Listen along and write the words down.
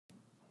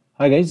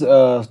Hi guys,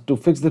 to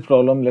fix the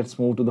problem, let's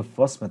move to the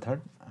first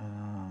method,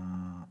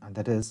 and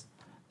that is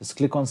just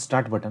click on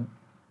Start button,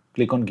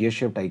 click on gear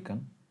shaped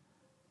icon.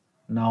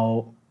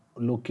 Now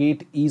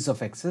locate ease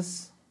of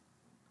access,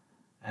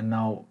 and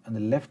now in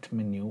the left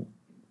menu,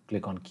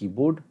 click on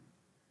keyboard,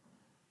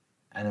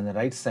 and on the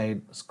right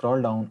side,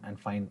 scroll down and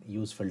find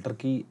use filter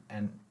key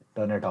and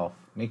turn it off.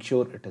 Make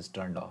sure it is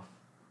turned off.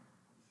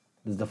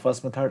 This is the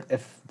first method.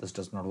 If this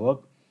does not work,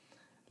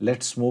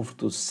 let's move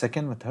to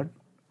second method.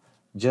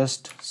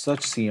 Just search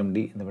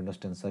CMD in the Windows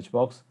 10 search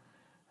box,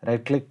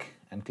 right click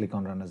and click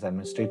on run as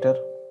administrator.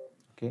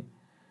 Okay,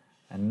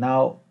 and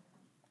now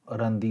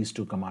run these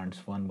two commands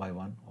one by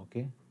one.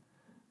 Okay,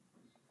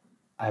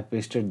 I have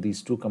pasted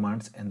these two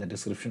commands in the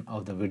description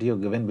of the video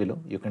given below.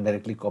 You can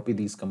directly copy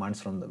these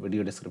commands from the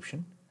video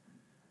description.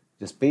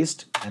 Just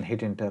paste and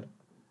hit enter,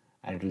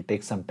 and it will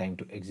take some time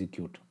to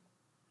execute.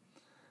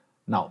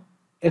 Now,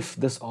 if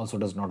this also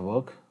does not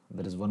work,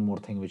 there is one more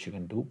thing which you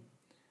can do,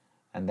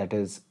 and that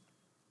is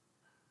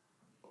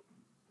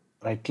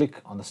right click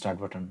on the start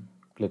button,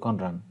 click on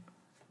run,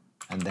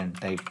 and then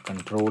type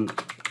control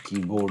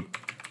keyboard,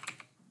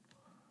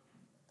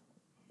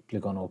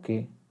 click on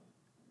OK,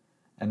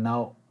 and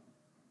now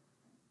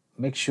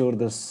make sure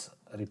this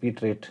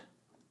repeat rate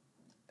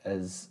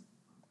is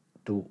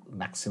to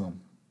maximum.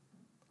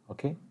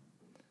 Okay,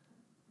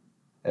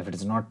 if it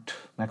is not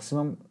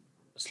maximum,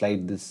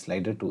 slide this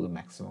slider to the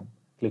maximum,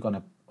 click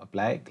on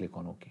apply, click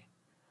on OK.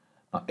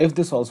 Now if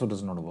this also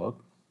does not work,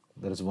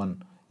 there is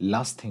one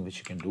last thing which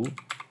you can do,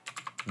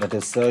 that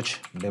is search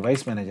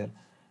device manager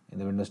in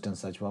the Windows 10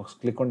 search box,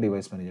 click on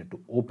device manager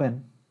to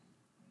open,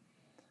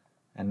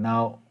 and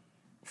now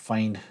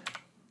find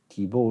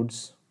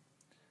keyboards,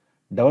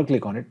 double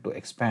click on it to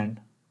expand,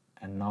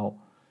 and now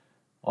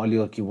all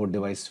your keyboard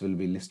device will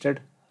be listed.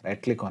 Right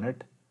click on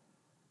it,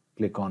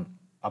 click on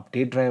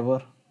update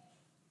driver,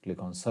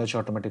 click on search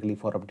automatically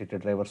for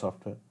updated driver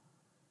software,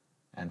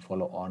 and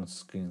follow on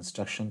screen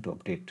instruction to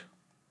update.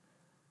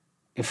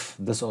 If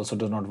this also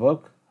does not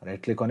work,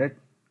 right click on it,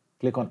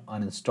 click on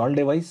uninstall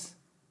device,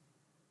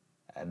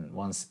 and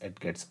once it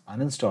gets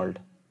uninstalled,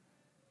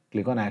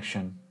 click on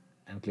action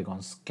and click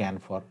on scan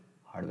for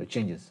hardware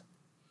changes.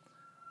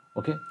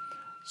 Okay,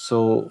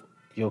 so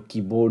your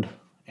keyboard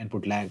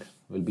input lag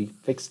will be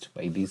fixed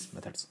by these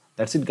methods.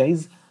 That's it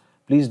guys.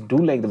 Please do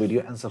like the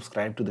video and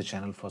subscribe to the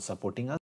channel for supporting us.